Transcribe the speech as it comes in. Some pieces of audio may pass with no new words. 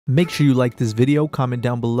Make sure you like this video, comment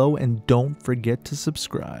down below, and don't forget to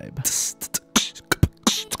subscribe.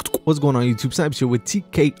 What's going on YouTube? Snipes here with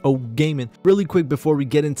TKO Gaming. Really quick before we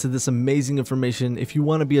get into this amazing information, if you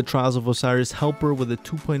want to be a Trials of Osiris helper with a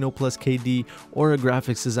 2.0 plus KD or a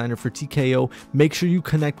graphics designer for TKO, make sure you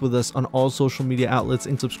connect with us on all social media outlets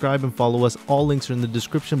and subscribe and follow us. All links are in the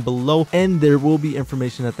description below, and there will be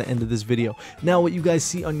information at the end of this video. Now what you guys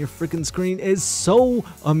see on your freaking screen is so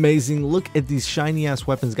amazing. Look at these shiny ass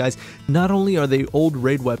weapons, guys. Not only are they old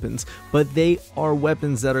raid weapons, but they are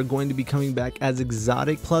weapons that are going to be coming back as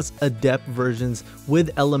exotic plus adept versions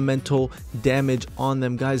with elemental damage on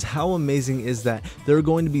them. Guys, how amazing is that? There are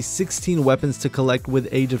going to be 16 weapons to collect with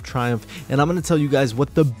Age of Triumph, and I'm going to tell you guys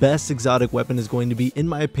what the best exotic weapon is going to be, in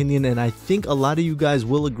my opinion, and I think a lot of you guys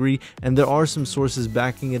will agree, and there are some sources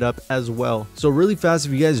backing it up as well. So really fast,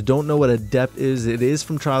 if you guys don't know what adept is, it is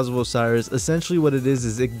from Trials of Osiris. Essentially what it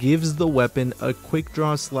is it gives the weapon a quick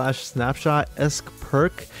draw slash snapshot-esque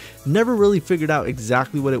perk. Never really figured out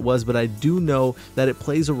exactly what it was, but I do know that it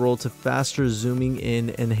plays a role to faster zooming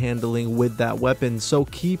in and handling with that weapon, so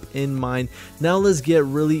keep in mind. Now let's get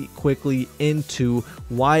really quickly into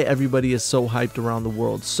why everybody is so hyped around the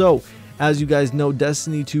world. So as you guys know,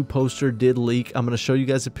 Destiny 2 poster did leak. I'm going to show you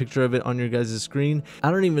guys a picture of it on your guys' screen.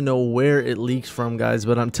 I don't even know where it leaked from, guys,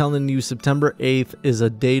 but I'm telling you, September 8th is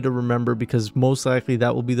a day to remember, because most likely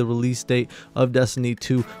that will be the release date of Destiny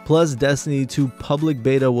 2. Plus, Destiny 2 public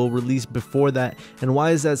beta will release before that. And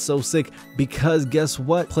why is that so sick? Because guess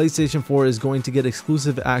what? PlayStation 4 is going to get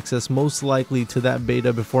exclusive access, most likely, to that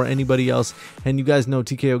beta before anybody else. And you guys know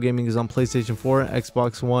TKO Gaming is on PlayStation 4,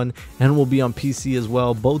 Xbox One, and will be on PC as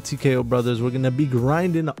well. Both TKO brothers, we're gonna be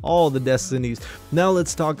grinding all the Destinies. Now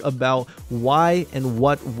let's talk about why and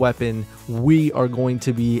what weapon we are going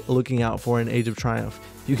to be looking out for in Age of Triumph.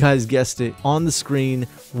 You guys guessed it, on the screen,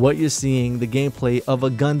 what you're seeing, the gameplay of a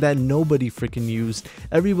gun that nobody freaking used.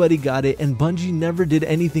 Everybody got it, and Bungie never did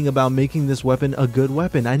anything about making this weapon a good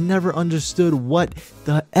weapon. I never understood what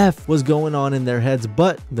the F was going on in their heads,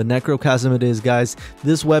 but the NECROCHASM it is, guys.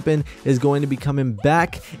 This weapon is going to be coming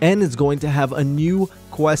back, and it's going to have a new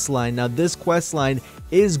quest line. Now this quest line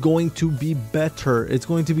is going to be better. It's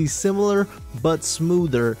going to be similar but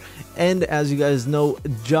smoother. And as you guys know,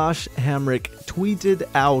 Josh Hamrick tweeted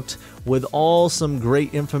out with some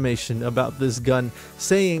great information about this gun,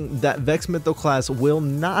 saying that Vex Mytho class will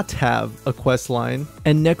not have a quest line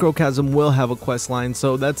and NECROCHASM will have a quest line.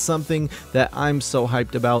 So that's something that I'm so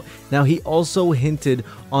hyped about. Now he also hinted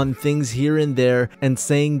on things here and there, and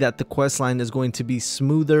saying that the quest line is going to be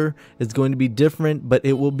smoother, it's going to be different, but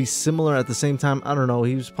it will be similar at the same time. I don't know,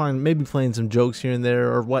 he was probably maybe playing some jokes here and there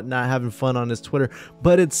or whatnot, having fun on his Twitter,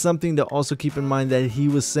 but it's something to also keep in mind, that he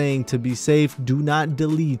was saying to be safe, do not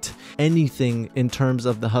delete anything in terms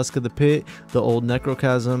of the Husk of the Pit, the old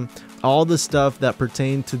NECROCHASM, all the stuff that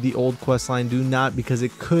pertained to the old questline. Do not, because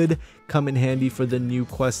it could come in handy for the new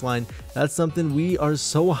quest line. That's something we are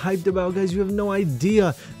so hyped about, guys. You have no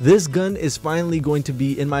idea. This gun is finally going to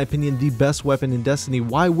be, in my opinion, the best weapon in Destiny.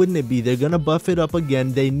 Why wouldn't it be? They're gonna buff it up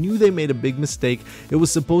again. They knew they made a big mistake. It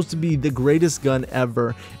was supposed to be the greatest gun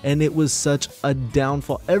ever, and it was such a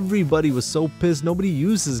downfall. Everybody was so pissed. Nobody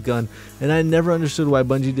used this gun, and I never understood why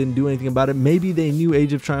Bungie didn't do anything about it. Maybe they knew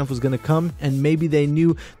Age of Triumph was gonna come, and maybe they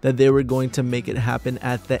knew that they were going to make it happen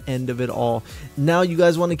at the end of it all. Now you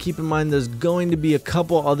guys want to keep in mind, there's going to be a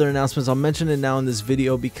couple other announcements. I'll mention it now in this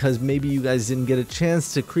video, because maybe you guys didn't get a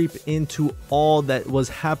chance to creep into all that was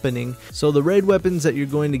happening. So the raid weapons that you're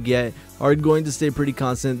going to get are going to stay pretty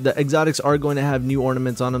constant. The exotics are going to have new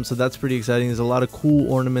ornaments on them, so that's pretty exciting. There's a lot of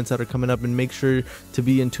cool ornaments that are coming up, and make sure to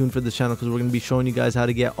be in tune for the channel, because we're going to be showing you guys how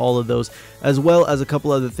to get all of those, as well as a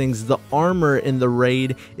couple other things. The armor in the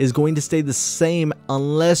raid is going to stay the same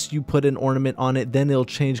unless you put an ornament on it, then it'll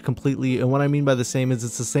change completely. And what I mean by the same is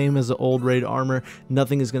it's the same as the old raid armor.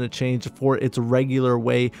 Nothing is going to change for its regular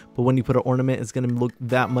way, but when you put an ornament, it's going to look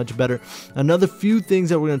that much better. Another few things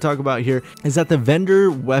that we're going to talk about here is that the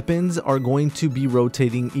vendor weapons are going to be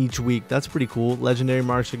rotating each week. That's pretty cool. Legendary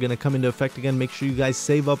marks are going to come into effect again. Make sure you guys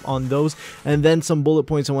save up on those. And then some bullet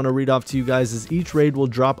points I want to read off to you guys is each raid will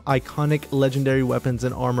drop iconic legendary weapons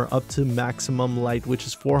and armor up to maximum light, which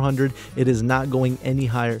is 400. It is not going any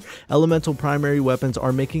higher. Elemental primary weapons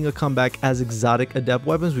are making a comeback as exotic adept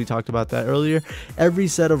weapons. We talked about that earlier. Every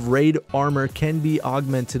set of raid armor can be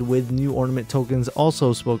augmented with new ornament tokens.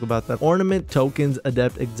 Also spoke about that. Ornament tokens,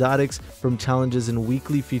 adept exotics from challenges and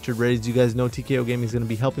weekly featured raids. You guys know TKO Gaming is going to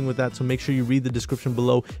be helping with that, so make sure you read the description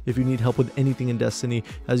below if you need help with anything in Destiny.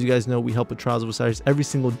 As you guys know, we help with Trials of Osiris every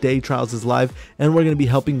single day. Trials is live, and we're going to be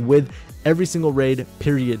helping with every single raid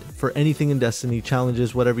period for for anything in Destiny,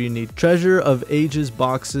 challenges, whatever you need. Treasure of Ages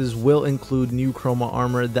boxes will include new chroma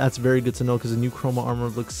armor. That's very good to know because the new chroma armor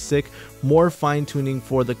looks sick. More fine-tuning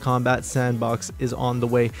for the combat sandbox is on the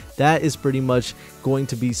way. That is pretty much going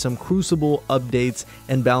to be some Crucible updates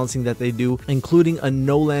and balancing that they do, including a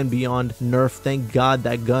No Land Beyond nerf. Thank God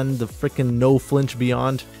that gun, the freaking no flinch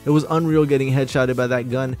Beyond. It was unreal getting headshotted by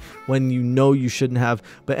that gun when you know you shouldn't have.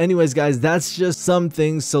 But anyways, guys, that's just some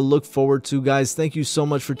things to look forward to, guys. Thank you so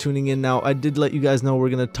much for tuning in. Now, I did let you guys know we're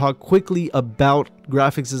going to talk quickly about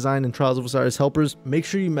graphics design and Trials of Osiris helpers. Make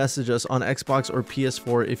sure you message us on Xbox or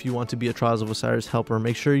PS4 if you want to be a Trials of Osiris helper.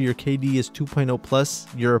 Make sure your KD is 2.0 plus,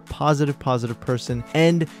 you're a positive person,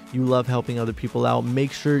 and you love helping other people out.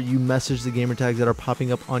 Make sure you message the gamer tags that are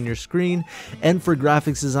popping up on your screen. And for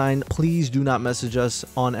graphics design, please do not message us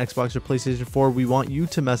on Xbox or PlayStation 4. We want you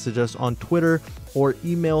to message us on Twitter or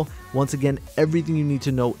email. Once again, everything you need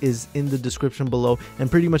to know is in the description below, and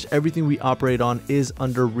pretty much everything we operate on is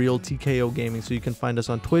under realTKOgaming, so you can find us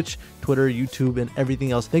on Twitch, Twitter, YouTube, and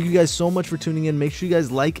everything else. Thank you guys so much for tuning in. Make sure you guys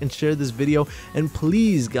like and share this video, and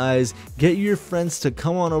please guys, get your friends to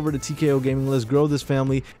come on over to TKO Gaming. Let's grow this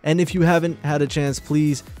family. And if you haven't had a chance,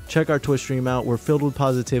 please check our Twitch stream out. We're filled with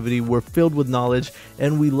positivity, we're filled with knowledge,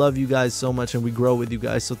 and we love you guys so much, and we grow with you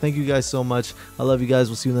guys. So thank you guys so much. I love you guys.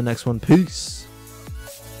 We'll see you in the next one. Peace.